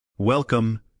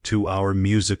Welcome to our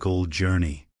musical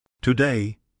journey.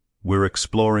 Today, we're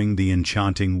exploring the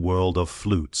enchanting world of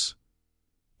flutes,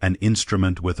 an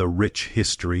instrument with a rich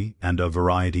history and a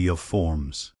variety of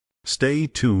forms. Stay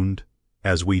tuned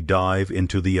as we dive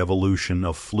into the evolution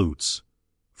of flutes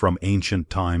from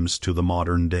ancient times to the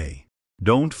modern day.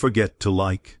 Don't forget to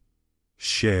like,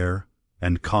 share,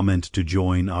 and comment to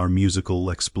join our musical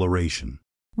exploration.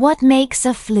 What makes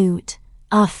a flute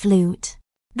a flute?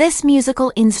 This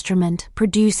musical instrument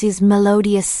produces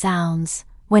melodious sounds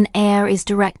when air is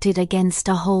directed against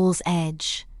a hole's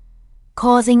edge,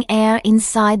 causing air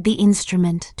inside the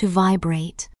instrument to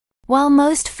vibrate. While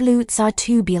most flutes are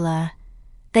tubular,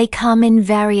 they come in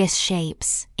various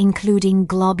shapes, including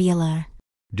globular.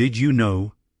 Did you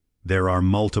know there are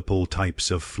multiple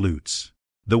types of flutes?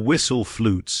 The whistle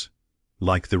flutes,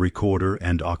 like the recorder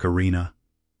and ocarina,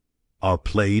 are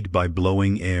played by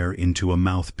blowing air into a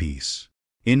mouthpiece.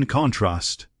 In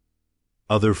contrast,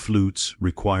 other flutes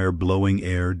require blowing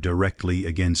air directly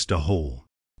against a hole.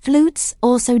 Flutes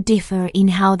also differ in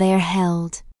how they are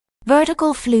held.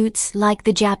 Vertical flutes like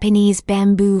the Japanese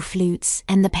bamboo flutes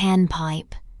and the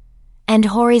panpipe, and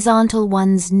horizontal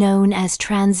ones known as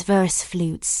transverse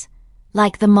flutes,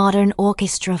 like the modern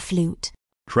orchestra flute.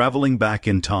 Traveling back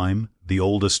in time, the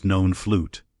oldest known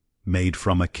flute, made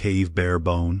from a cave bear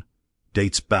bone,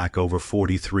 dates back over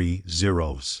 43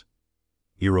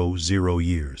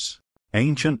 years.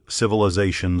 Ancient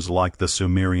civilizations like the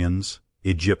Sumerians,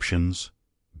 Egyptians,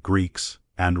 Greeks,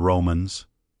 and Romans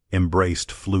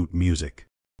embraced flute music.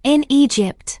 In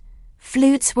Egypt,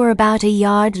 flutes were about a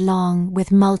yard long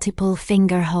with multiple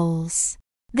finger holes.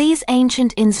 These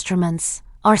ancient instruments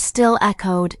are still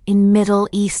echoed in Middle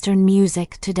Eastern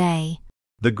music today.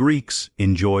 The Greeks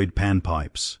enjoyed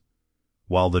panpipes,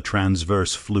 while the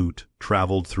transverse flute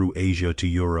traveled through Asia to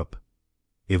Europe,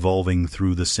 evolving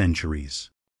through the centuries.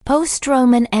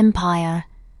 Post-Roman Empire,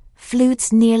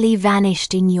 flutes nearly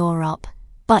vanished in Europe,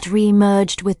 but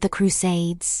re-emerged with the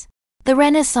Crusades. The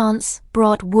Renaissance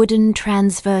brought wooden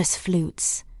transverse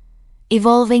flutes,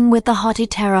 evolving with the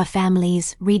Hotitera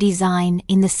family's redesign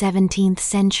in the 17th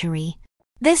century.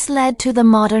 This led to the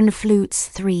modern flute's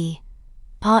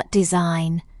three-part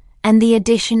design and the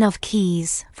addition of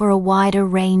keys for a wider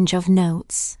range of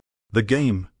notes. The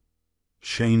game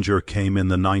changer came in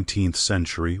the 19th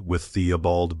century with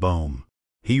Theobald Boehm.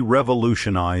 He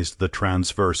revolutionized the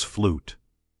transverse flute,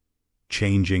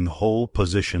 changing hole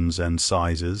positions and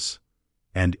sizes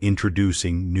and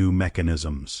introducing new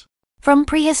mechanisms. From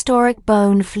prehistoric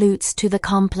bone flutes to the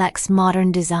complex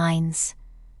modern designs,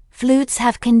 flutes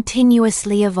have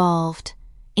continuously evolved,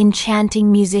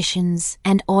 enchanting musicians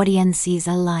and audiences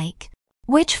alike.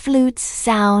 Which flute's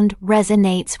sound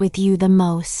resonates with you the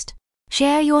most?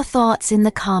 Share your thoughts in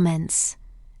the comments,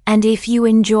 and if you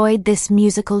enjoyed this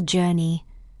musical journey,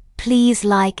 please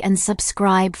like and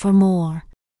subscribe for more.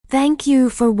 Thank you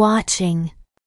for watching.